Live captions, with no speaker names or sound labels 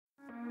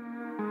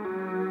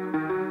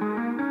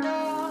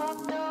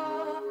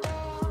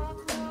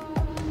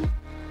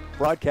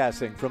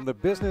Broadcasting from the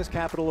business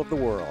capital of the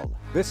world,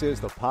 this is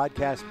the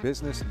Podcast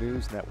Business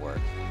News Network.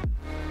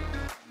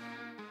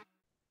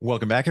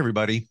 Welcome back,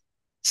 everybody.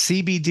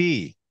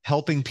 CBD,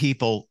 helping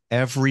people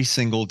every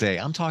single day.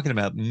 I'm talking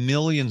about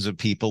millions of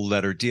people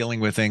that are dealing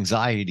with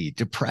anxiety,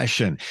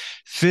 depression,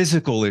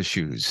 physical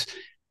issues.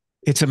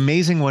 It's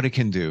amazing what it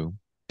can do.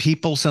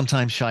 People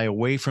sometimes shy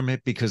away from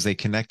it because they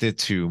connect it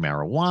to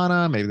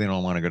marijuana. Maybe they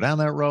don't want to go down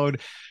that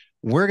road.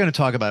 We're going to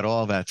talk about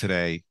all of that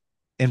today.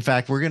 In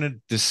fact, we're going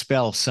to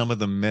dispel some of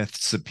the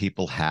myths that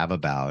people have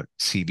about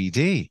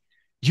CBD.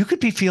 You could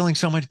be feeling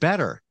so much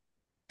better.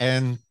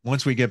 And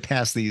once we get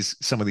past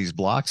some of these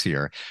blocks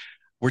here,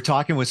 we're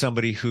talking with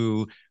somebody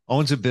who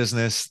owns a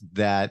business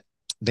that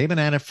they've been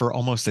at it for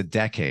almost a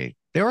decade.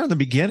 They were in the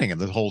beginning of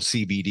the whole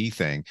CBD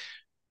thing.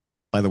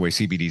 By the way,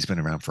 CBD's been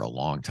around for a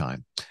long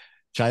time.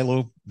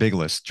 Shiloh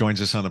Bigles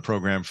joins us on the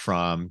program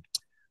from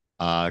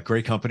a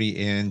great company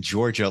in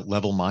Georgia,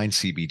 Level Mind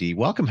CBD.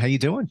 Welcome. How you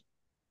doing?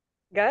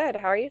 Good.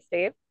 How are you,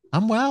 Steve?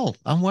 I'm well.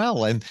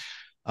 And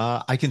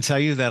I can tell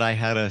you that I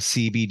had a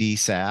CBD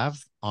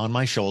salve on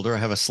my shoulder. I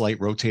have a slight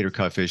rotator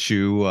cuff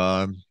issue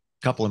a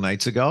couple of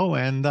nights ago,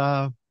 and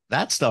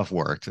that stuff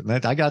worked. And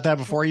I got that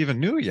before I even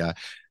knew you.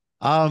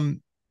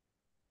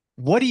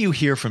 What do you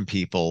hear from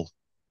people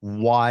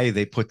why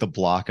they put the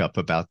block up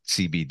about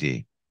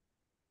CBD?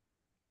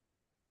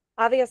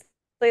 Obviously,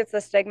 it's the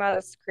stigma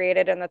that's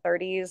created in the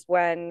 30s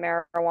when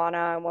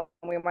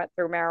we went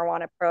through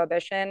marijuana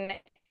prohibition,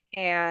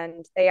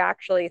 and they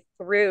actually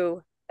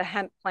threw the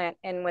hemp plant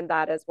in with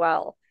that as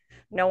well.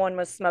 No one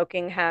was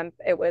smoking hemp.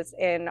 It was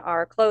in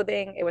our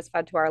clothing. It was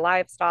fed to our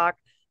livestock.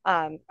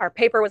 Our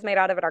paper was made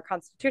out of it. Our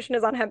Constitution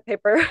is on hemp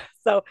paper.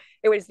 So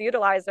it was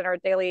utilized in our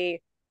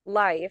daily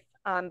life.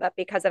 But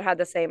because it had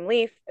the same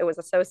leaf, it was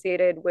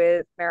associated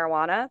with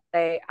marijuana.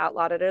 They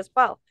outlawed it as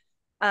well.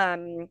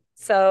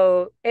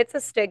 So it's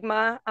a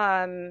stigma.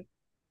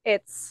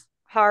 It's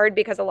hard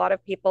because a lot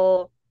of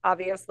people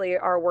obviously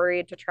are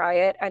worried to try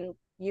it. And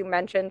you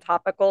mentioned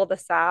topical, the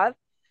salve.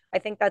 I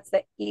think that's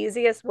the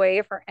easiest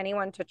way for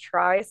anyone to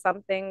try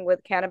something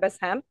with cannabis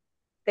hemp.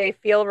 They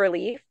feel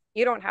relief.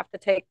 You don't have to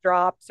take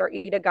drops or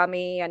eat a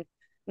gummy and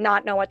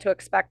not know what to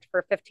expect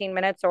for 15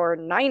 minutes or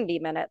 90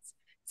 minutes.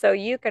 So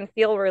you can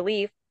feel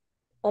relief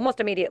almost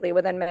immediately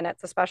within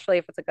minutes, especially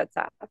if it's a good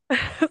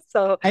salve.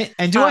 So,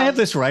 And do I have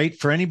this right?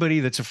 For anybody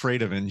that's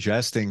afraid of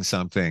ingesting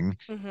something,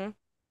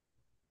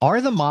 are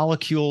the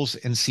molecules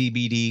in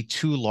CBD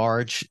too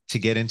large to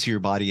get into your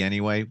body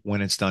anyway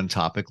when it's done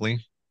topically?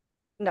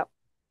 No,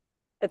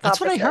 it's That's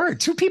opposite. what I heard.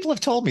 Two people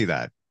have told me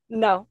that.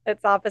 No,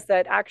 it's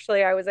opposite.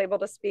 Actually, I was able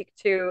to speak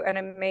to an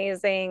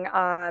amazing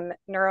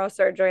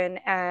neurosurgeon,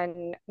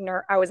 and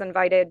I was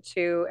invited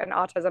to an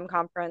autism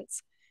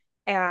conference,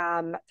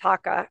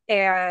 TACA,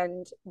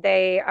 and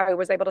I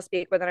was able to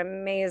speak with an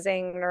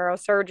amazing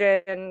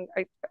neurosurgeon.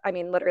 I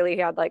mean, literally,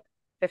 he had like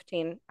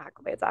 15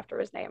 accolades after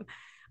his name.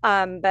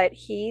 But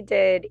he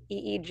did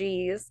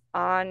EEGs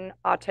on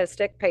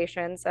autistic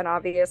patients, and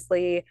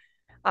obviously,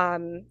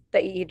 the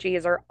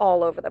EEGs are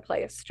all over the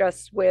place,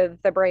 just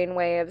with the brain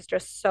waves,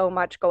 just so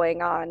much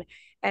going on.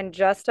 And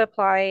just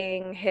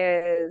applying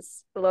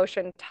his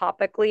lotion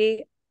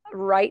topically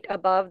right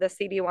above the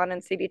CB1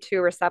 and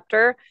CB2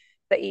 receptor,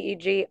 the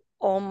EEG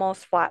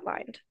almost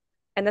flatlined.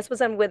 And this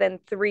was within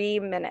 3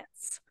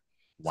 minutes.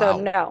 Wow.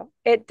 So no,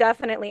 it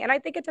definitely, and I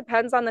think it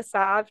depends on the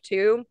salve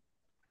too,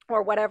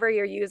 or whatever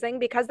you're using,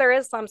 because there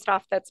is some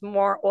stuff that's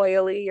more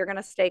oily. You're going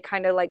to stay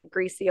kind of like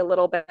greasy a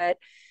little bit.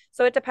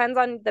 So it depends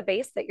on the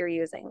base that you're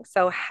using.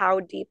 So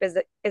how deep is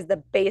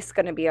the base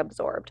going to be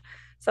absorbed?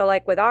 So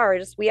like with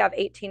ours, we have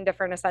 18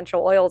 different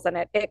essential oils in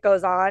it. It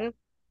goes on,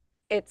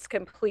 it's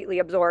completely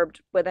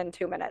absorbed within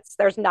 2 minutes.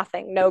 There's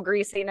nothing, no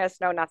greasiness,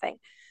 no nothing.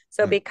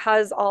 So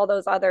because all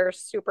those other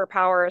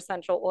superpower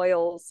essential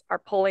oils are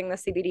pulling the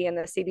CBD and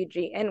the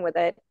CBG in with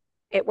it,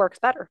 it works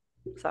better.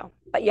 So,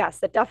 but yes,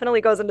 it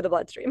definitely goes into the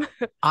bloodstream.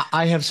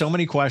 I have so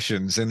many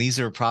questions, and these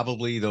are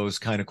probably those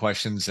kind of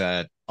questions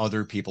that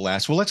other people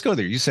ask. Well, let's go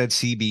there. You said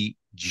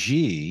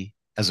CBG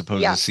as opposed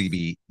to Yes.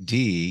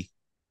 CBD.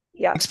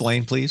 Yes.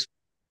 Explain, please.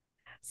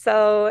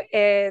 So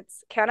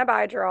it's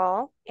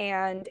cannabidiol,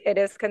 and it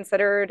is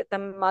considered the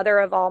mother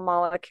of all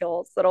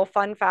molecules. Little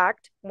fun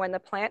fact, when the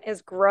plant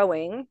is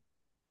growing,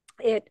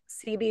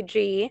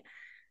 CBG,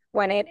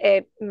 when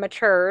it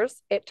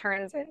matures, it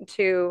turns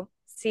into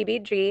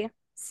CBG,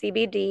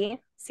 CBD,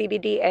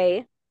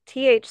 CBDA,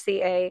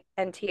 THCA,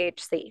 and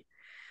THC.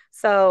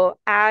 So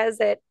as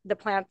the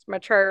plant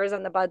matures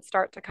and the buds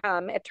start to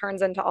come, it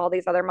turns into all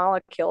these other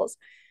molecules.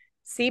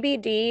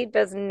 CBD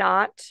does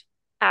not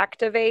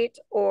activate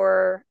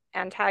or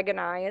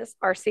antagonize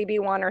our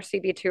CB1 or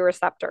CB2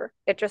 receptor.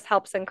 It just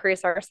helps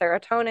increase our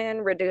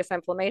serotonin, reduce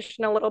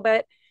inflammation a little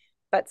bit.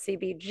 But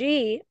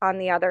CBG, on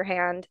the other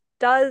hand,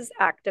 does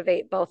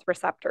activate both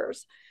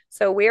receptors.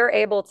 So we're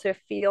able to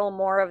feel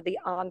more of the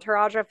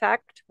entourage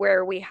effect,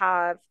 where we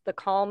have the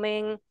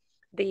calming,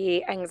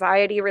 the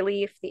anxiety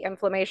relief, the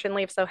inflammation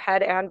relief, so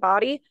head and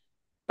body,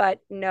 but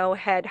no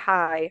head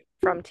high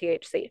from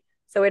THC.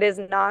 So it is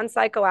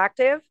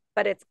non-psychoactive,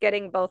 but it's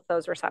getting both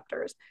those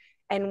receptors.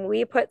 And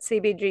we put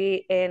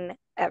CBG in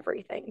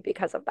everything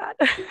because of that.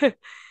 It's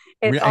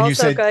And you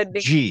also said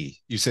good.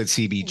 you said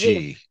G.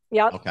 CBG.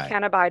 Yep. Okay.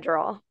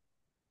 Cannabidiol.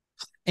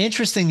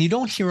 Interesting. You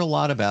don't hear a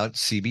lot about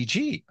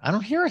CBG. I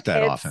don't hear it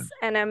that often. It's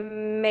an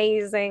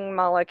amazing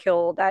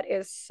molecule that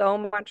is so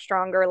much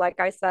stronger, like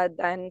I said,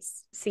 than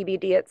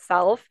CBD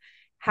itself.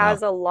 Wow.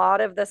 Has a lot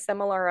of the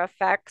similar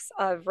effects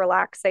of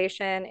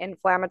relaxation,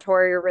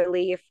 inflammatory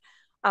relief,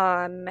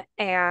 and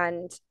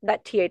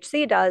that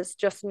THC does,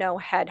 just no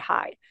head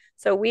high.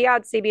 So we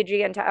add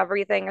CBG into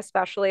everything,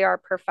 especially our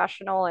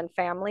professional and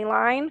family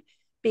line,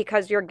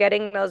 because you're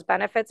getting those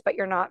benefits, but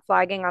you're not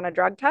flagging on a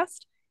drug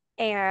test,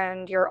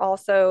 and you're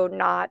also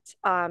not,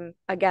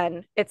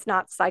 again, it's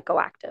not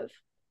psychoactive.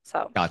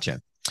 So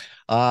Gotcha.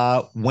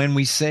 When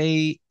we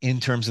say in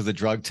terms of the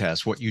drug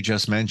test, what you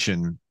just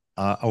mentioned,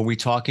 are we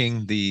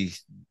talking the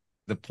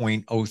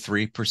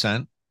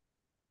 0.03%?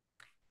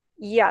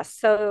 yes,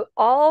 so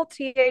all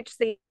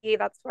THC,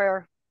 that's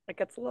where it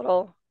gets a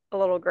little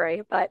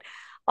gray, but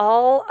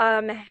all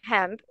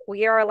hemp,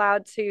 we are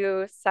allowed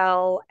to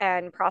sell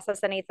and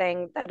process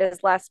anything that is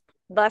less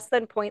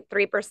than 0.3%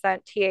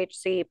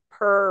 THC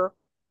per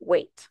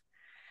weight.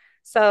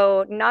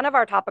 So none of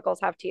our topicals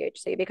have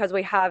THC because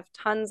we have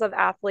tons of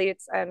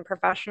athletes and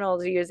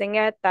professionals using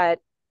it that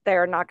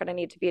they're not going to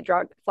need to be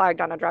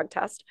flagged on a drug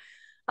test.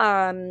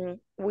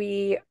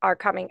 We are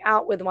coming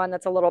out with one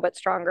that's a little bit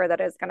stronger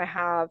that is going to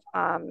have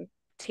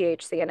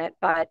THC in it,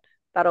 but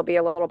that'll be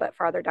a little bit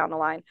farther down the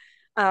line.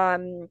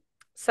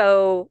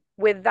 So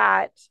with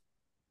that,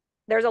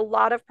 there's a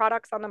lot of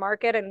products on the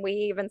market, and we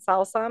even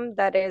sell some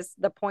that is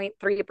the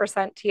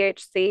 0.3%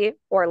 THC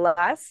or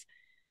less,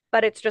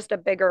 but it's just a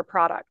bigger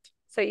product.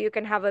 So you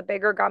can have a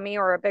bigger gummy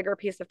or a bigger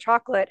piece of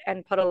chocolate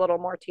and put a little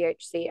more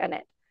THC in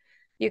it.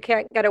 You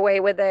can't get away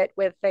with it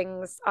with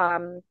things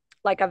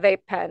like a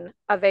vape pen.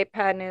 A vape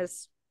pen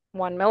is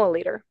 1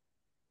 milliliter.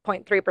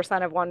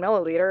 0.3% of 1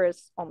 milliliter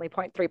is only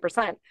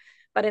 0.3%.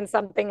 But in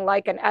something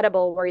like an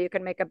edible where you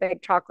can make a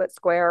big chocolate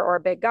square or a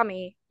big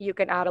gummy, you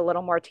can add a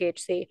little more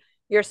THC.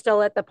 You're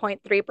still at the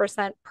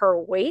 0.3% per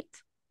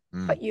weight,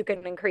 but you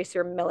can increase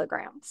your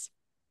milligrams.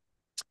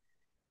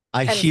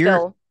 I And hear,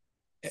 still,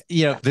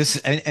 yeah. this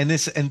and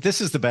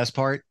this is the best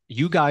part.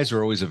 You guys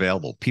are always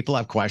available. People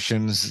have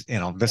questions.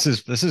 This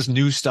is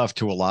new stuff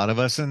to a lot of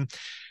us, and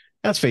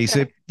let's face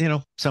Okay.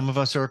 it, some of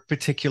us are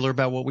particular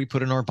about what we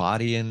put in our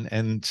body,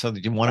 and so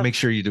you want to make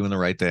sure you're doing the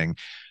right thing.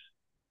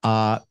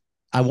 Uh,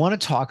 I want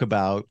to talk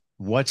about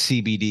what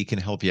CBD can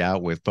help you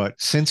out with, but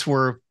since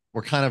we're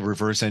kind of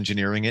reverse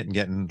engineering it and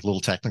getting a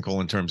little technical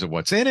in terms of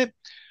what's in it,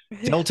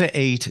 Delta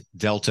 8,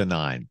 Delta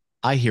 9.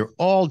 I hear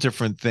all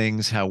different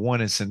things, how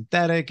one is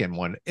synthetic and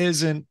one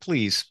isn't.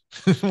 Please,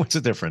 what's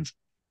the difference?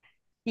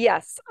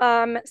 Yes.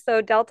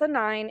 So Delta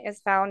 9 is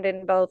found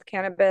in both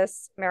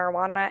cannabis,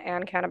 marijuana,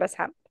 and cannabis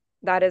hemp.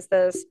 That is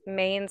this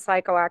main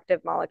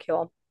psychoactive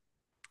molecule.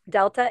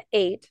 Delta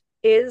 8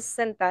 is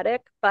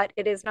synthetic, but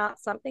it is not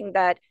something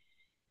that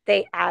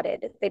they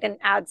added. They didn't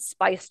add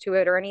spice to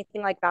it or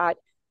anything like that.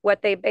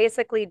 What they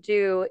basically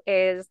do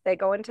is they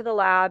go into the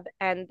lab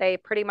and they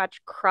pretty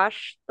much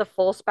crush the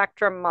full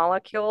spectrum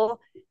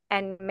molecule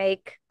and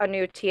make a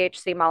new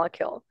THC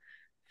molecule.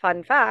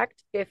 Fun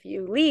fact, if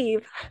you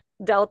leave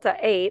Delta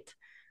 8,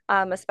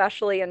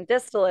 especially in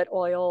distillate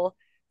oil,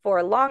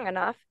 for long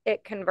enough,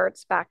 it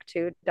converts back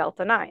to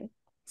Delta 9.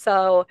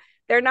 So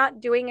they're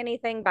not doing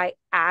anything by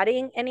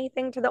adding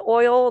anything to the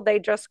oil. They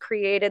just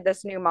created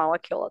this new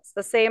molecule. It's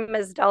the same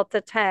as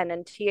Delta 10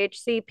 and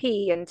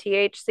THCP and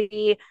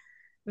THCV.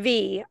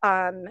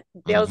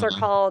 Those are Mhm.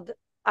 called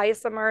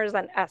isomers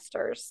and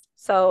esters.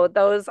 So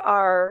those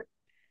are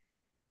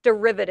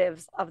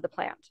derivatives of the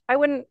plant.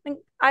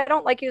 I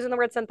don't like using the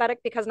word synthetic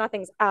because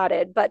nothing's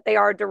added, but they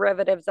are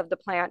derivatives of the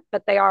plant,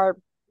 but they are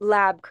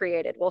lab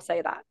created. We'll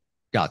say that.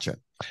 Gotcha.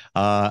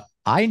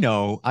 I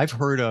know I've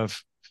heard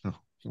of,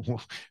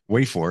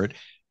 wait for it,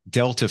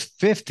 Delta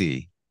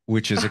 50,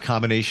 which is a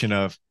combination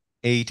of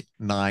 8,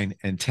 9,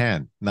 and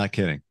 10. Not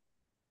kidding.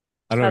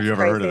 I don't know if That's you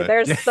ever heard of crazy. it.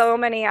 There's Yeah. so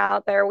many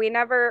out there. We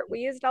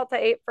used Delta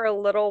 8 for a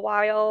little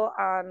while.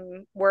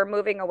 We're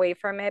moving away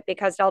from it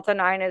because Delta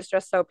 9 is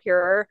just so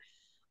pure.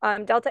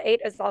 Delta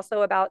 8 is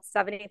also about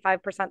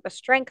 75% the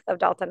strength of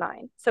Delta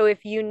 9. So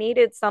if you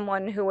needed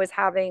someone who was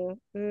having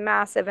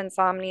massive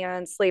insomnia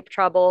and sleep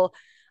trouble,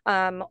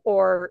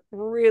 or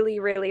really,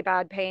 really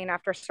bad pain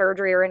after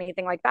surgery or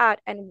anything like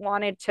that, and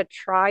wanted to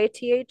try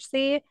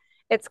THC,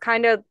 it's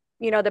kind of,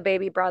 the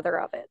baby brother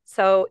of it.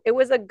 So it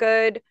was a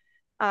good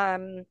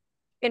um,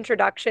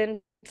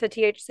 introduction to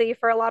THC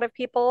for a lot of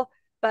people,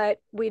 but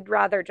we'd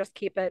rather just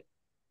keep it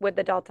with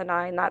the Delta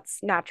 9 that's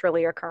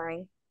naturally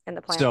occurring in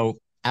the plant. So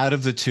out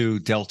of the two,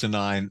 Delta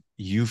 9,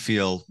 you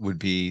feel would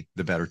be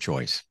the better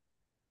choice.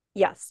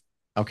 Yes.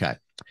 Okay.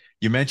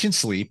 You mentioned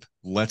sleep.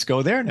 Let's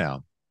go there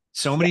now.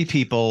 So many Yes.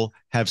 people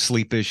have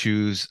sleep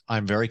issues.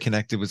 I'm very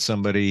connected with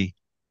somebody.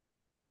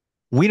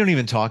 We don't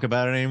even talk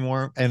about it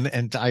anymore.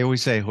 And I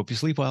always say, hope you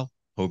sleep well.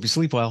 Hope you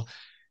sleep well.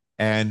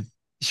 And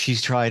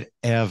she's tried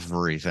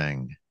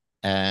everything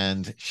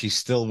and she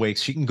still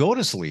wakes. She can go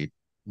to sleep,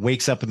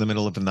 wakes up in the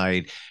middle of the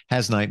night,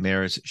 has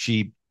nightmares.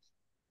 She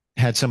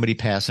had somebody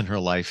pass in her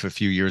life a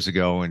few years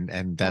ago,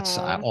 and that's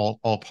Oh,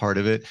 all part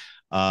of it.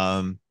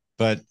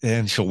 But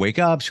then she'll wake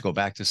up, she'll go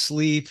back to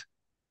sleep.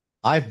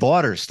 I've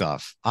bought her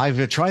stuff.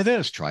 I've try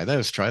this, try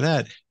this, try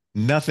that.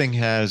 Nothing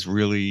has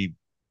really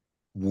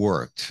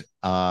worked.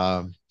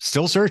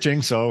 Still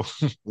searching. So,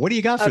 what do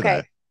you got for okay.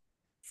 that?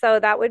 So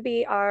that would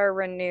be our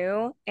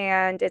Renew,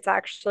 and it's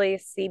actually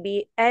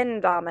CBN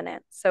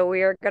dominant. So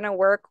we are going to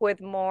work with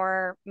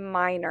more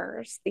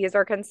minors. These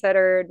are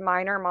considered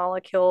minor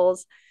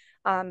molecules,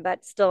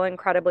 but still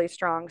incredibly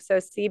strong. So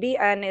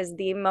CBN is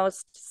the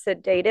most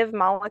sedative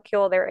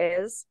molecule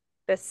there is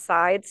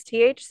besides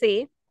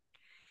THC.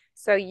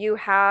 So you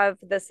have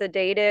the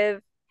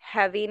sedative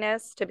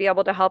heaviness to be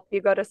able to help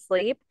you go to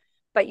sleep,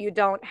 but you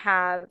don't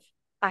have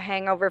a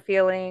hangover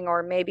feeling,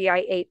 or maybe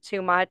I ate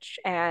too much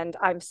and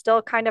I'm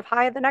still kind of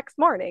high the next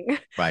morning.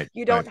 Right,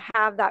 You right. don't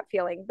have that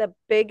feeling. The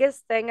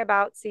biggest thing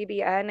about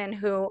CBN and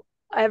who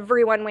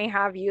everyone we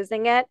have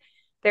using it,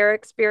 they're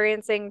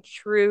experiencing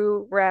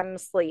true REM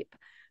sleep.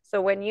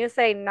 So when you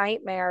say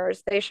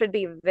nightmares, they should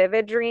be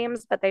vivid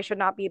dreams, but they should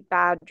not be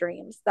bad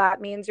dreams.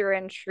 That means you're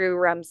in true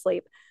REM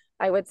sleep.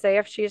 I would say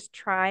if she's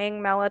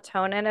trying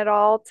melatonin at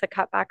all, to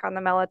cut back on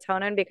the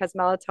melatonin, because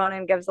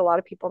melatonin gives a lot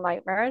of people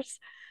nightmares.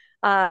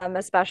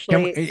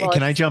 Especially, well,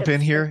 Can I jump in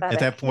it's here at synthetic.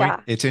 that point? Yeah.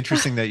 It's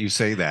interesting that you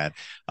say that.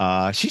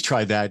 She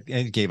tried that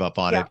and gave up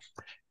on Yeah. it.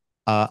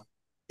 Uh,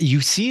 you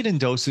see it in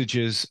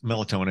dosages,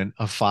 melatonin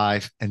of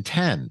 5 and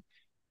 10.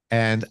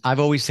 And I've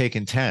always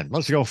taken 10.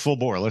 Let's go full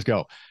bore. Let's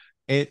go.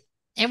 It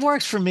it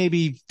works for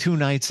maybe 2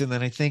 nights, and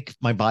then I think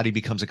my body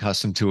becomes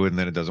accustomed to it, and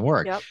then it doesn't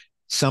work. Yep.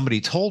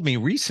 Somebody told me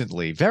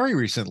recently, very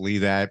recently,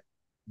 that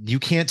you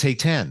can't take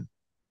 10.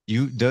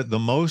 The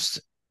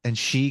most, and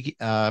she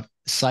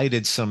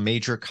cited some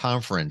major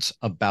conference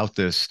about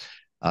this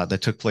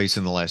that took place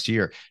in the last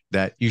year,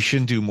 that you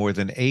shouldn't do more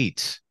than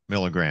 8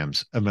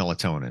 milligrams of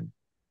melatonin.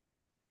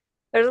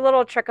 There's a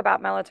little trick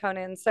about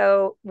melatonin.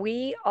 So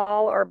we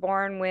all are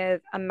born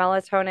with a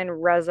melatonin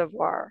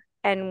reservoir.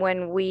 And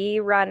when we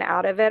run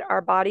out of it,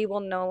 our body will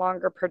no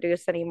longer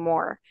produce any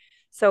more.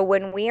 So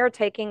when we are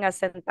taking a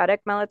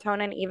synthetic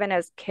melatonin, even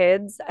as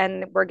kids,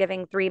 and we're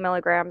giving 3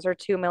 milligrams or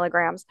 2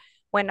 milligrams,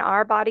 when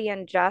our body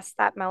ingests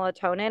that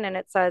melatonin and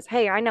it says,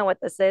 hey, I know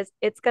what this is,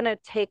 it's going to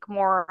take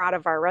more out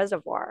of our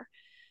reservoir.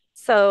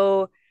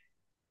 So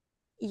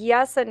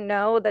yes and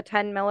no, the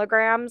 10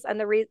 milligrams,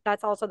 and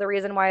that's also the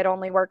reason why it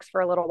only works for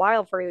a little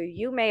while for you.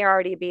 You may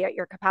already be at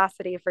your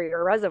capacity for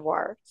your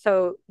reservoir,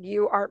 so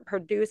you aren't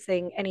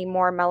producing any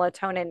more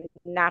melatonin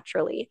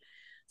naturally.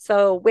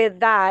 So with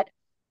that,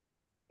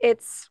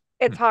 it's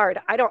hard.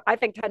 I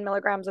think 10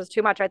 milligrams is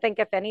too much. I think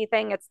if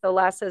anything, it's the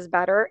less is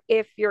better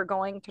if you're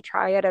going to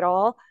try it at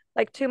all,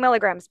 like 2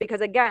 milligrams,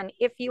 because again,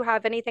 if you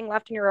have anything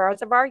left in your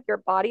reservoir, your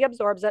body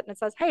absorbs it and it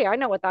says, hey, I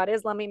know what that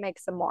is, let me make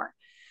some more.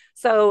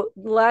 So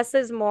less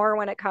is more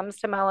when it comes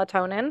to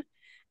melatonin.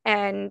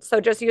 And so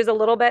just use a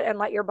little bit and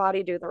let your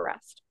body do the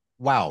rest,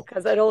 Wow.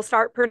 because it'll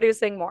start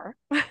producing more.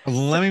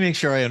 Let me make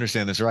sure I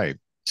understand this right.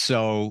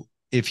 So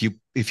if you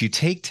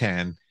take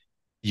 10,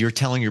 you're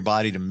telling your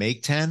body to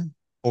make 10,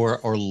 or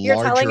you're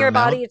telling larger your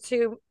amount, body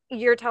to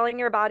you're telling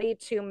your body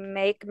to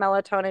make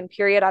melatonin,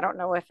 period. I don't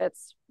know if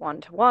it's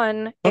 1 to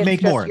 1. but It's make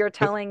just more. you're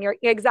telling your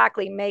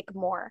exactly make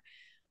more.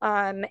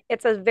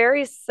 It's a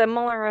very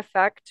similar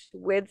effect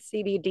with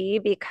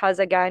CBD, because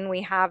again,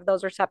 we have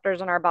those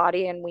receptors in our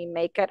body and we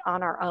make it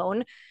on our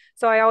own.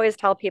 So I always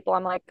tell people,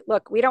 I'm like,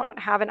 look, we don't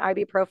have an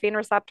ibuprofen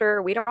receptor,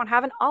 we don't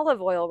have an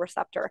olive oil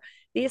receptor.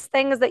 These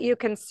things that you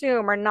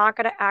consume are not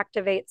going to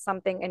activate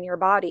something in your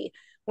body.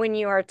 When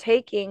you are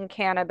taking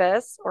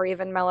cannabis or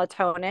even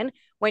melatonin,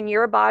 when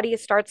your body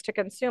starts to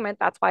consume it,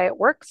 that's why it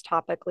works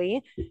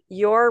topically.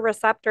 Your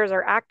receptors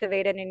are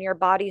activated and your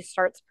body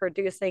starts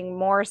producing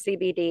more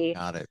CBD,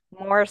 Got it.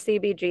 more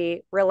CBG,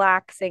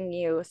 relaxing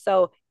you.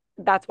 So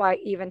that's why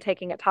even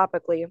taking it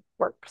topically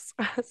works.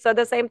 So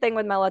the same thing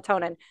with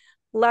melatonin.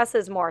 Less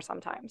is more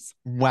sometimes.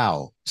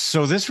 Wow.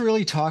 So this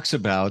really talks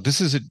about, this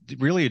is, it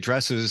really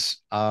addresses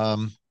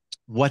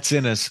what's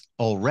in us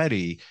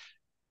already.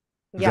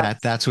 Yes.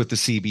 That's what the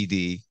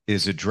CBD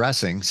is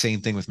addressing. Same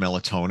thing with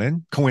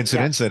melatonin.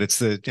 Coincidence Yes. that it's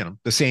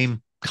the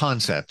same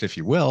concept, if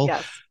you will.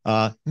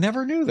 Yes.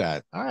 Never knew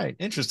that. All right,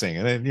 interesting.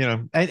 And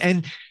then,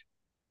 and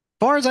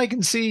far as I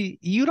can see,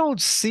 you don't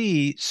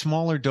see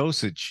smaller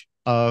dosage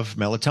of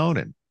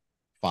melatonin.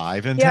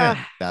 5 and 10.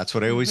 Yeah. That's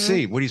what I always Mm-hmm.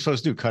 see. What are you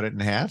supposed to do? Cut it in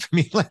half? I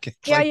mean, like it's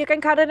Yeah, like, you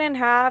can cut it in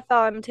half.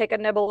 Take a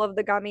nibble of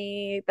the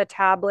gummy, the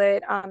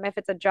tablet. If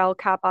it's a gel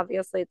cap,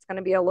 obviously it's going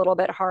to be a little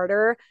bit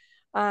harder.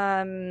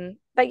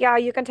 But yeah,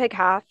 you can take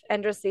half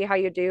and just see how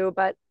you do.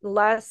 But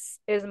less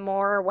is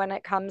more when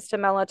it comes to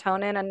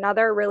melatonin.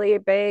 Another really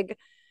big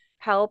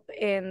help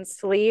in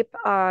sleep.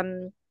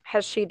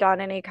 Has she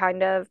done any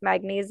kind of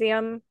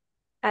magnesium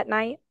at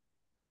night?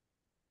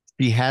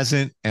 he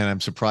hasn't, and I'm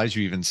surprised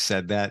you even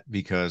said that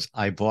because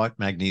I bought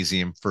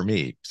magnesium for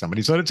me.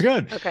 Somebody said it's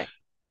good. Okay.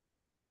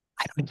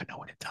 I don't even know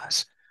what it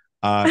does.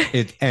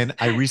 And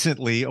I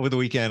recently over the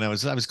weekend I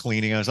was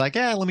cleaning. I was like,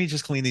 yeah, let me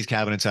just clean these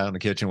cabinets out in the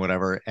kitchen,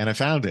 whatever. And I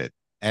found it,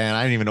 and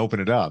I didn't even open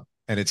it up,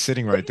 and it's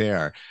sitting right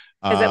there.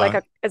 Is it like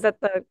Uh, is it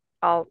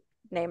I'll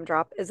name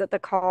drop, is it the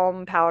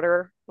calm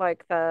powder,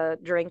 like the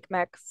drink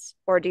mix,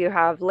 or do you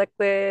have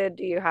liquid?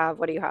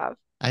 What do you have?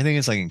 I think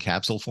it's like in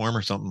capsule form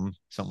or something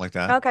like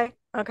that. Okay,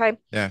 okay.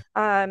 Yeah.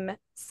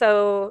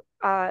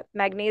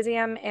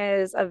 Magnesium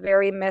is a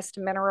very missed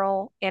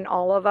mineral in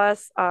all of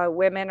us.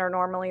 Women are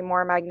normally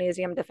more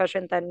magnesium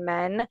deficient than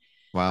men,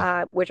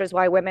 Wow. which is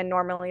why women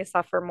normally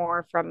suffer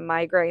more from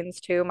migraines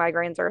too.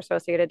 Migraines are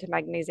associated to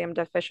magnesium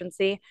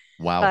deficiency.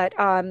 Wow.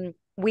 But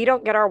we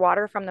don't get our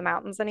water from the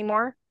mountains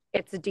anymore.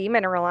 It's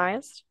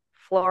demineralized,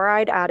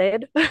 fluoride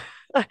added,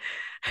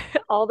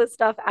 all the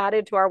stuff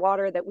added to our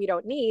water that we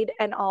don't need,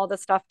 and all the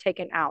stuff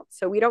taken out.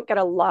 So we don't get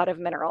a lot of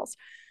minerals.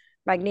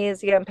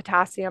 Magnesium,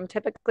 potassium.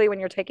 Typically, when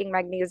you're taking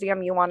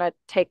magnesium, you want to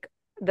take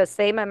the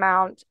same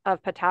amount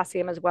of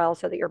potassium as well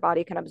so that your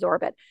body can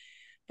absorb it.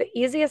 The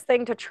easiest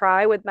thing to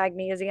try with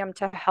magnesium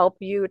to help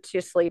you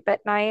to sleep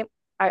at night,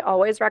 I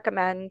always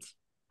recommend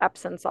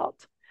Epsom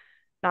salt,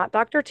 not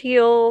Dr.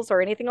 Teal's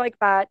or anything like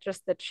that,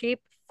 just the cheap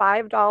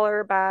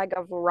 $5 bag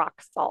of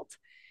rock salt.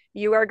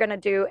 You are going to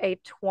do a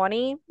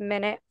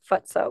 20-minute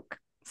foot soak.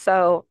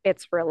 So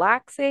it's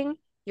relaxing.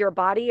 Your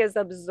body is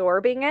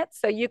absorbing it.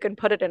 So you can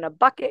put it in a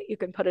bucket, you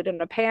can put it in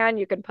a pan,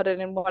 you can put it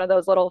in one of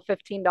those little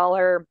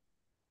 $15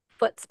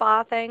 foot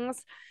spa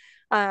things.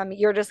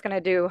 You're just going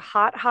to do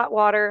hot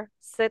water,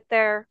 sit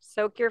there,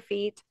 soak your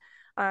feet.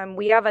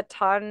 We have a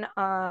ton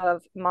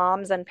of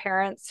moms and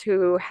parents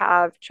who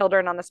have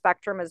children on the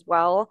spectrum as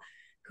well,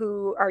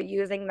 who are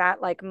using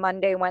that like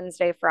Monday,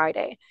 Wednesday,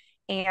 Friday.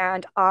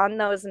 And on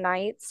those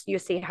nights, you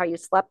see how you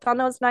slept on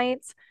those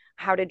nights.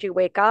 How did you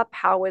wake up?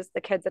 How was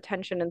the kids'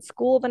 attention in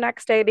school the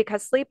next day?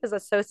 Because sleep is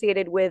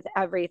associated with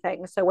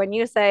everything. So when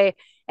you say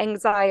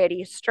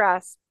anxiety,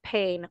 stress,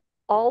 pain,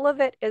 all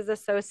of it is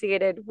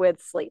associated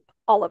with sleep,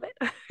 all of it.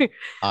 When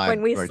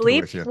I'm we right there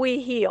sleep, with you.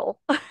 we heal.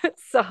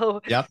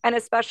 So, Yep. and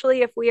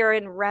especially if we are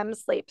in REM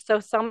sleep.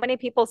 So many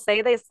people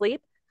say they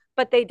sleep,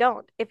 but they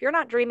don't. If you're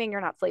not dreaming,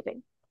 you're not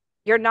sleeping.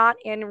 You're not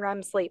in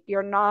REM sleep.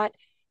 You're not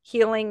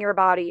healing your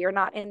body. You're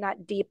not in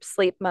that deep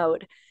sleep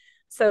mode.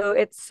 So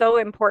it's so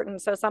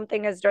important. So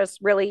something is just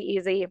really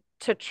easy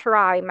to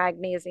try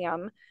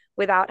magnesium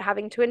without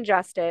having to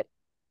ingest it,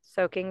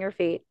 soaking your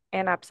feet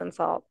in Epsom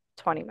salt,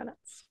 20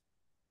 minutes.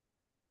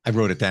 I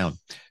wrote it down.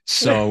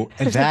 So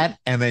that,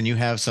 and then you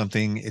have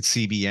something, it's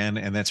CBN,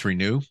 and that's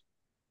Renew.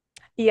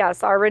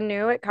 Yes, our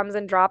Renew, it comes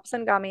in drops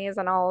and gummies,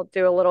 and I'll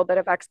do a little bit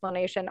of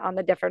explanation on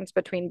the difference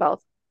between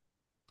both.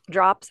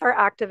 Drops are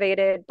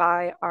activated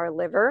by our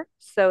liver,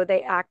 so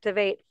they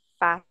activate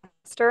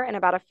faster in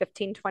about a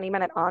 15-20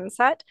 minute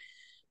onset,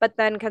 but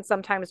then can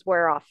sometimes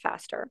wear off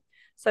faster.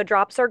 So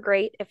drops are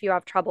great if you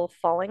have trouble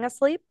falling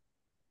asleep,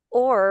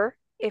 or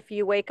if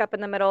you wake up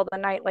in the middle of the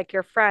night like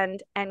your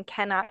friend and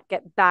cannot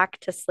get back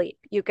to sleep.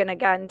 You can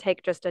again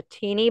take just a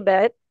teeny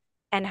bit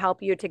and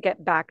help you to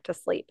get back to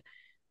sleep.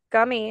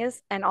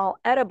 Gummies and all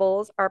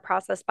edibles are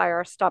processed by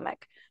our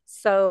stomach.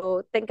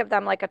 So think of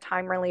them like a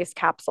time release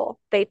capsule.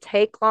 They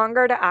take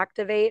longer to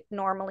activate,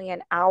 normally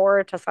an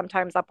hour to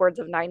sometimes upwards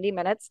of 90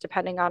 minutes,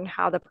 depending on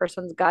how the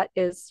person's gut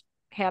is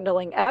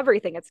handling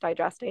everything it's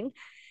digesting.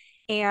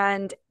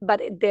 But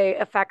the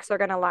effects are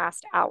going to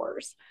last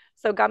hours.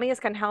 So gummies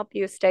can help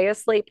you stay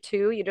asleep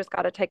too. You just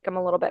got to take them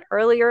a little bit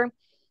earlier.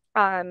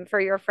 For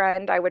your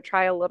friend, I would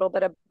try a little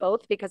bit of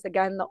both because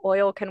again, the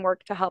oil can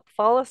work to help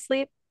fall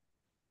asleep,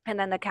 and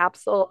then the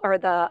capsule or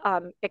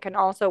the it can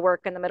also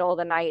work in the middle of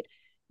the night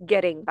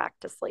getting back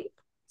to sleep.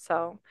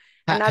 So,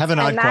 Have an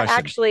odd that question.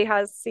 actually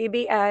has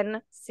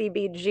CBN,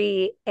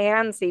 CBG,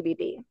 and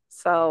CBD.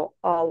 So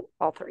all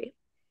three.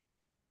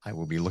 I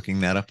will be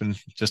looking that up in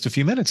just a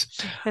few minutes.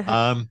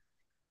 Um,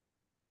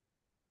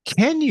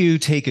 can you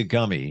take a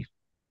gummy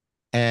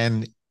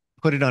and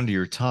put it under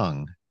your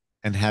tongue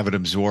and have it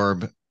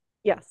absorb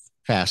Yes.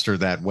 faster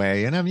that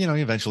way? And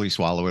eventually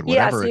swallow it,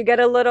 Yes, whatever. you get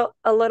a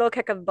little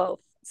kick of both.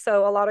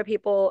 So a lot of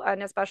people,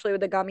 and especially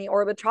with the gummy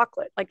or with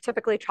chocolate, like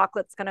typically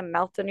chocolate's going to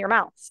melt in your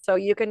mouth. So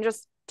you can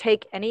just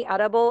take any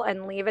edible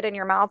and leave it in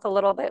your mouth a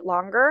little bit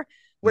longer,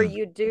 where Mm.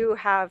 you do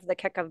have the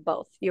kick of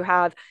both. We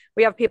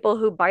have people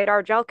who bite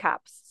our gel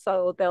caps.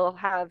 So they'll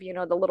have,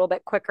 the little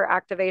bit quicker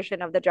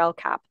activation of the gel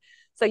cap.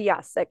 So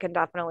yes, it can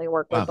definitely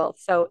work with Wow. both.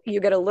 So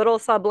you get a little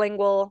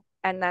sublingual,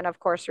 and then of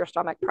course your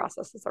stomach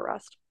processes the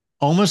rest.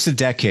 Almost a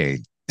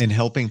decade in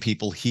helping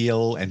people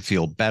heal and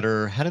feel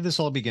better. How did this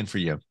all begin for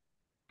you?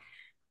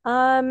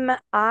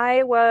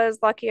 I was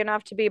lucky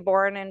enough to be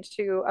born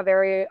into a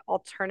very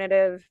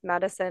alternative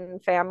medicine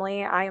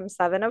family. I am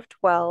seven of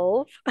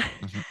 12.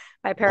 Mhm.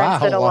 My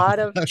parents did Wow. a Wow. lot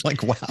of, I was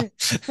like,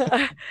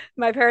 wow.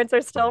 my parents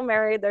are still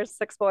married. There's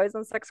six boys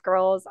and six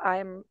girls.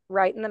 I'm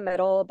right in the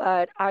middle,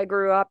 but I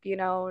grew up,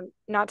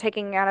 not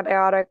taking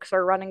antibiotics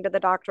or running to the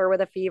doctor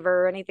with a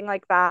fever or anything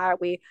like that.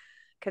 We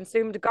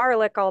consumed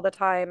garlic all the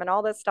time and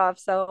all this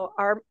stuff.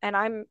 And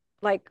I'm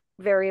like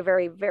very,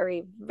 very,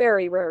 very,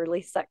 very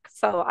rarely sick.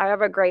 So I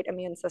have a great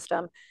immune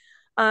system.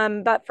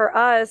 But for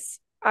us,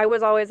 I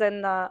was always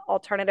in the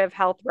alternative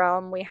health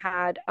realm. We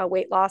had a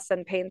weight loss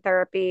and pain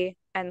therapy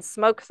and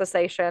smoke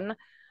cessation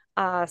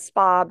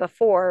spa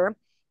before.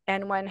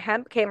 And when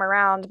hemp came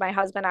around, my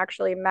husband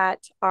actually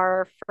met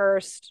our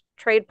first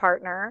trade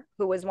partner,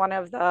 who was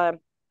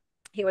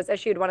he was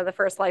issued one of the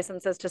first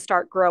licenses to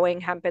start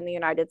growing hemp in the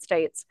United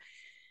States.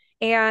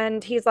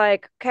 And he's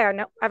like, okay, I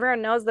know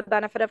everyone knows the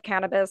benefit of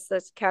cannabis.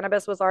 This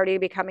cannabis was already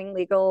becoming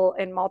legal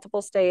in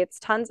multiple states,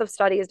 tons of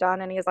studies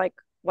done. And he's like,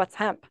 what's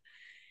hemp?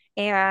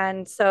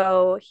 And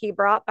so he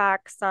brought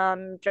back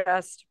some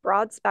just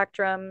broad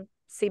spectrum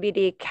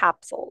CBD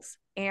capsules.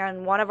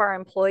 And one of our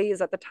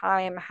employees at the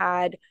time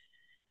had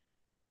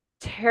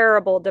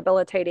terrible,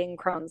 debilitating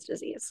Crohn's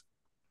disease.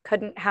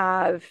 Couldn't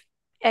have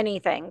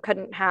anything,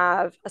 couldn't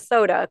have a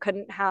soda,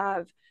 couldn't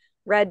have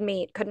red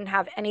meat, couldn't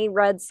have any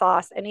red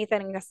sauce,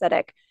 anything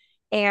acidic.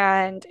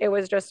 And it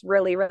was just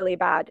really, really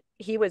bad.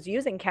 He was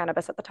using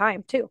cannabis at the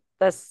time too,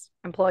 this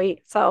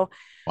employee. So,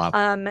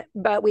 Wow.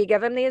 but we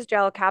give him these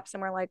gel caps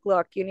and we're like,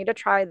 look, you need to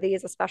try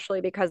these,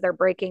 especially because they're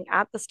breaking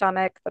at the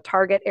stomach, the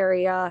target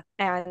area,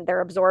 and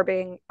they're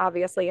absorbing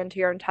obviously into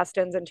your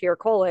intestines, into your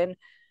colon,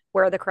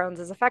 where the Crohn's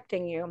is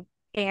affecting you.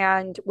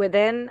 And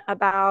within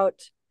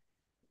about,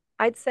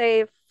 I'd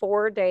say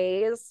 4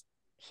 days,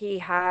 he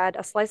had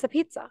a slice of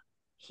pizza.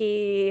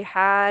 He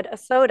had a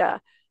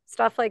soda,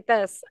 stuff like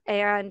this.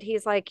 And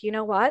he's like, you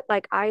know what?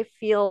 Like, I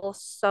feel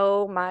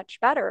so much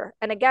better.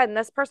 And again,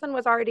 this person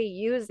was already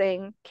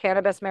using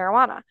cannabis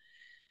marijuana,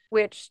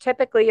 which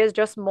typically is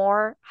just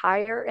more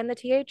higher in the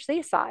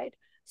THC side.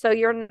 So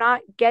you're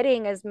not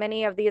getting as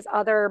many of these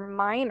other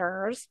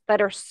minors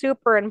that are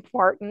super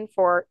important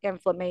for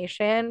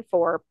inflammation,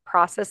 for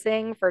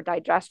processing, for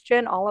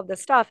digestion, all of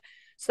this stuff.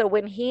 So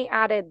when he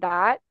added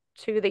that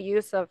to the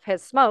use of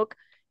his smoke,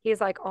 he's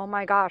like, oh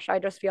my gosh, I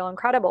just feel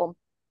incredible.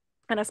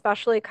 And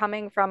especially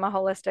coming from a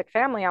holistic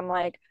family, I'm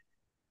like,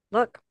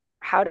 look,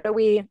 how do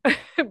we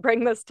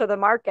bring this to the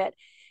market?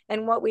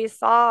 And what we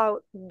saw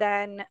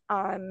then,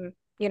 9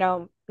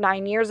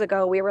 years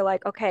ago, we were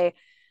like, okay,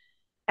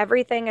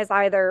 everything is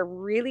either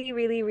really,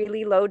 really,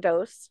 really low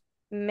dose,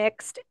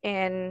 mixed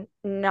in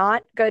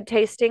not good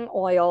tasting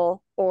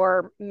oil,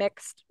 or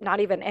mixed not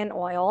even in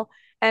oil.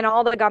 And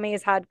all the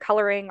gummies had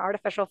coloring,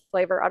 artificial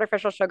flavor,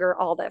 artificial sugar,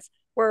 all this.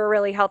 We're a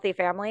really healthy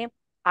family.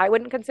 I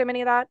wouldn't consume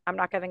any of that. I'm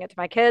not giving it to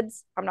my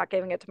kids. I'm not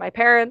giving it to my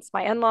parents,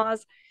 my in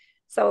laws.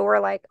 So we're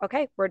like,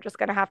 okay, we're just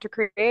going to have to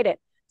create it.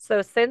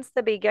 So since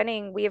the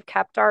beginning, we've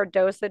kept our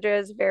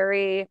dosages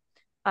very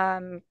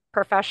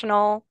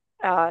professional,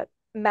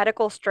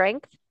 medical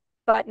strength,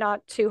 but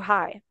not too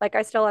high. Like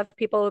I still have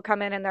people who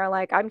come in and they're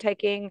like, I'm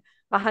taking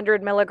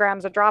 100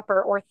 milligrams a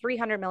dropper or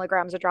 300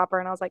 milligrams a dropper.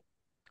 And I was like,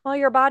 well,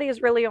 your body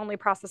is really only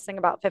processing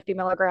about 50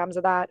 milligrams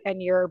of that,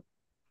 and you're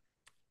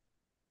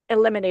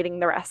eliminating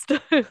the rest.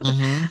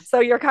 Mm-hmm. So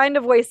you're kind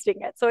of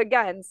wasting it. So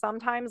again,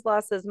 sometimes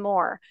less is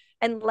more,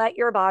 and let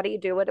your body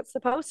do what it's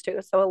supposed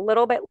to. So a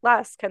little bit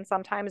less can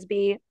sometimes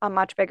be a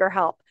much bigger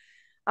help.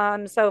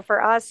 So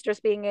for us,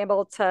 just being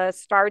able to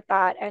start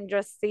that and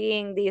just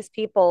seeing these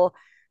people.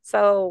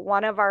 So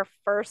one of our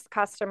first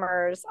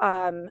customers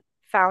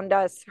found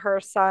us, her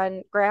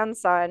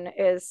grandson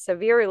is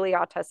severely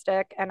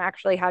autistic and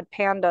actually had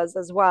pandas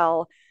as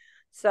well.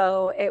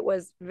 So it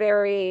was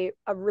a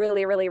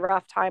really, really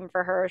rough time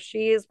for her.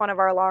 She's one of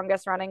our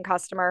longest running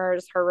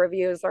customers. Her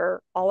reviews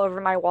are all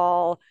over my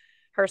wall.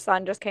 Her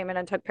son just came in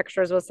and took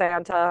pictures with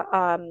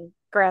Santa,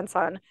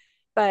 grandson.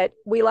 But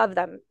we love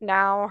them.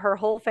 Now her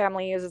whole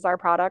family uses our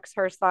products.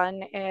 Her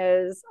son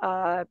is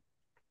a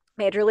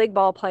major league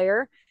ball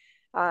player,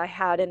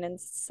 had an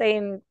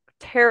insane,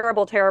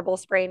 terrible, terrible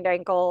sprained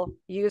ankle,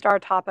 used our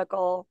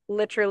topical,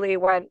 literally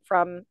went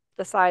from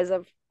the size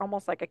of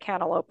almost like a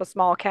cantaloupe, a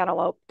small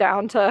cantaloupe,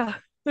 down to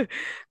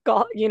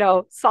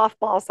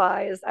softball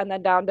size, and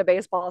then down to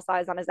baseball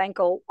size on his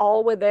ankle,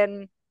 all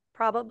within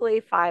probably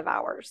 5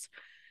 hours.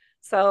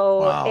 So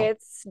Wow.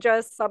 it's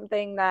just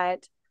something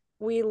that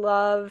we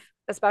love,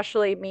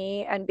 especially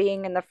me and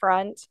being in the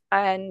front.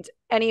 And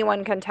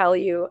anyone can tell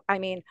you, I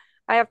mean,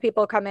 I have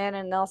people come in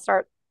and they'll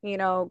start,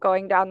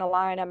 going down the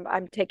line.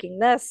 I'm taking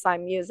this,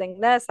 I'm using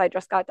this, I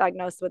just got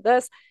diagnosed with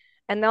this.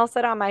 And they'll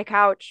sit on my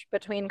couch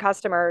between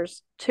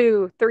customers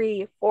 2,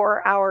 3,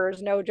 4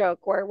 hours, no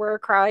joke, where we're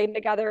crying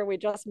together. We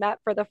just met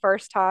for the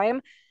first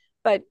time,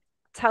 but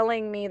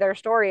telling me their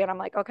story. And I'm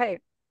like, okay.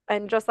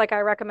 And just like I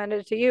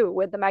recommended to you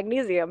with the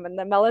magnesium and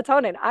the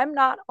melatonin, I'm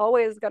not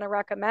always going to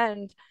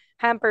recommend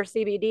hemp or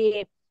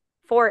CBD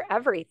for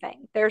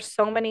everything. There's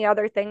so many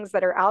other things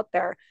that are out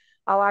there.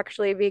 I'll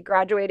actually be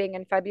graduating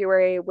in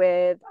February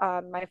with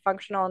my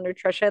functional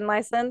nutrition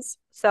license.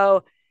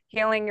 So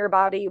healing your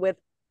body with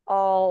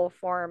all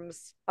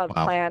forms of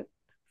Wow. plant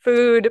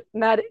food.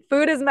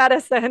 Food is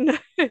medicine,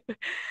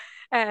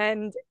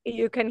 and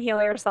you can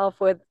heal yourself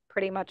with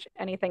pretty much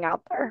anything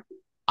out there.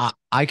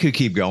 I could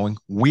keep going.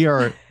 We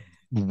are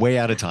way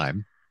out of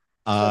time.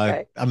 It's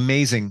okay.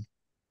 Amazing.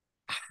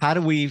 How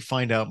do we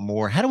find out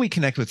more? How do we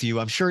connect with you?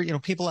 I'm sure,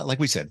 people, like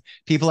we said,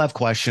 people have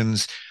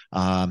questions.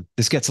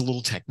 This gets a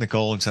little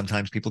technical, and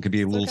sometimes people can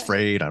be a little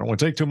afraid. I don't want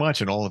to take too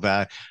much and all of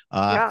that.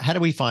 How do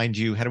we find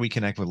you? How do we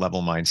connect with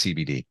Level Mind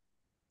CBD?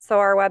 So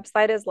our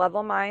website is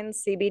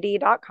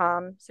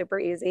levelmindcbd.com. Super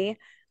easy.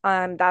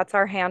 That's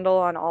our handle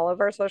on all of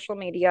our social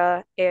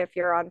media. If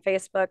you're on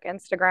Facebook,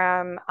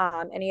 Instagram,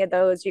 any of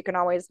those, you can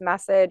always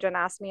message and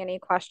ask me any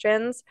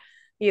questions.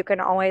 You can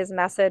always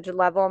message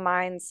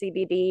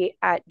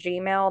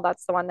levelmindcbd@gmail.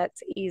 That's the one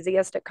that's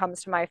easiest. It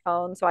comes to my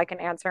phone, so I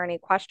can answer any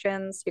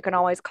questions. You can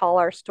always call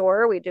our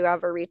store. We do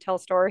have a retail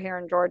store here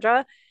in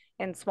Georgia,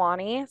 in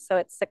Swanee. So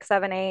it's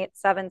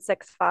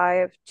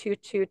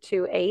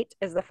 678-765-2228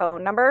 is the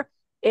phone number.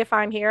 If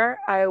I'm here,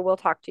 I will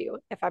talk to you.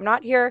 If I'm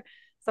not here,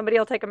 somebody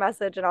will take a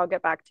message and I'll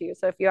get back to you.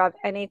 So if you have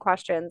any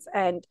questions,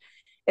 and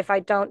if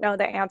I don't know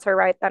the answer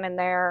right then and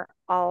there,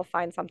 I'll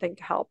find something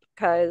to help.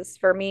 Because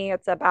for me,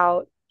 it's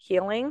about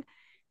healing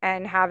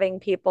and having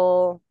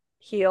people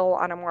heal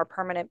on a more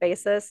permanent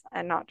basis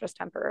and not just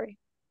temporary.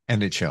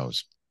 And it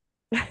shows.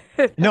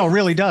 No, it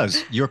really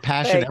does. Your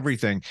passion, Thanks.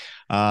 Everything.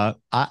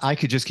 I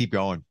could just keep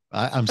going.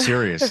 I'm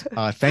serious.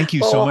 Thank you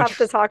so much. We'll have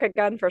to talk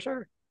again for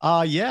sure.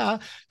 Yeah.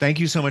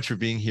 Thank you so much for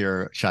being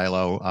here,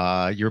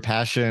 Shiloh. Your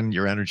passion,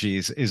 your energy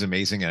is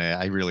amazing,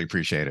 and I really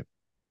appreciate it.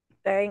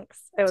 Thanks.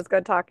 It was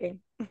good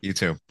talking. You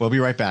too. We'll be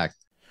right back.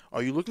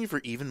 Are you looking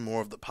for even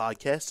more of the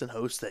podcasts and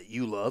hosts that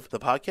you love? The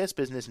Podcast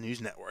Business News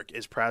Network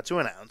is proud to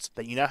announce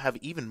that you now have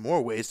even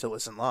more ways to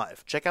listen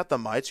live. Check out the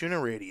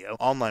MyTuner Radio,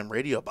 online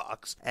radio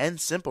box, and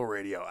Simple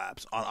Radio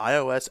apps on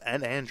iOS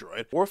and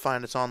Android, or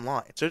find us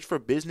online. Search for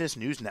Business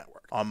News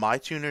Network on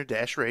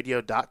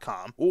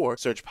mytuner-radio.com, or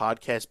search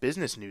Podcast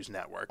Business News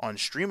Network on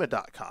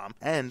streama.com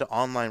and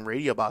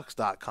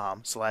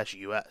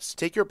onlineradiobox.com/US.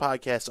 Take your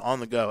podcast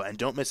on the go and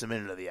don't miss a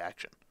minute of the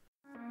action.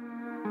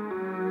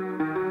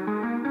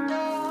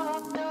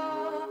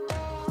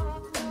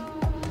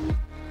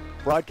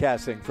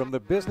 Broadcasting from the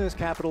business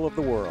capital of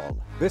the world,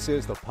 this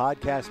is the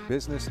Podcast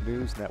Business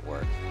News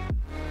Network.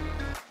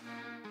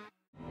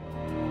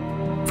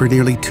 For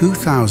nearly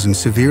 2,000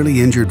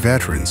 severely injured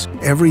veterans,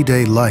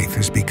 everyday life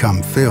has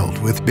become filled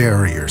with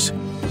barriers.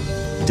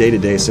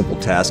 Day-to-day simple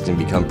tasks can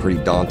become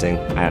pretty daunting.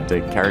 I have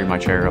to carry my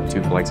chair up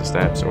 2 flights of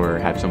steps or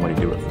have somebody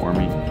do it for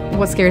me.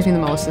 What scares me the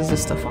most is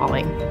just the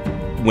falling.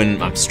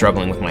 When I'm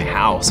struggling with my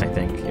house, I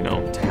think,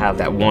 to have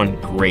that one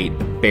great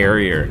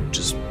barrier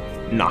just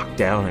knocked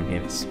down,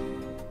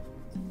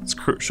 it's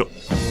crucial.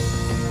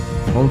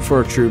 Home for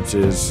Our Troops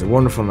is a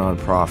wonderful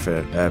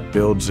nonprofit that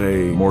builds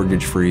a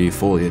mortgage-free,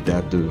 fully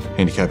adaptive,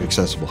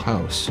 handicap-accessible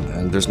house.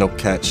 And there's no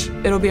catch.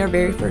 It'll be our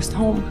very first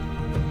home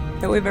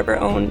that we've ever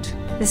owned.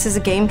 This is a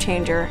game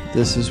changer.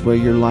 This is where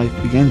your life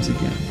begins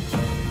again.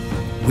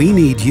 We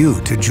need you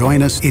to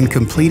join us in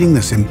completing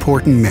this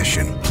important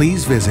mission.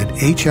 Please visit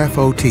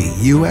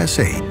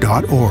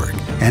hfotusa.org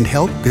and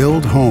help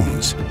build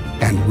homes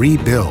and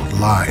rebuild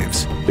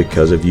lives.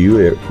 Because of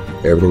you,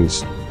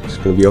 everything's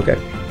going to be okay.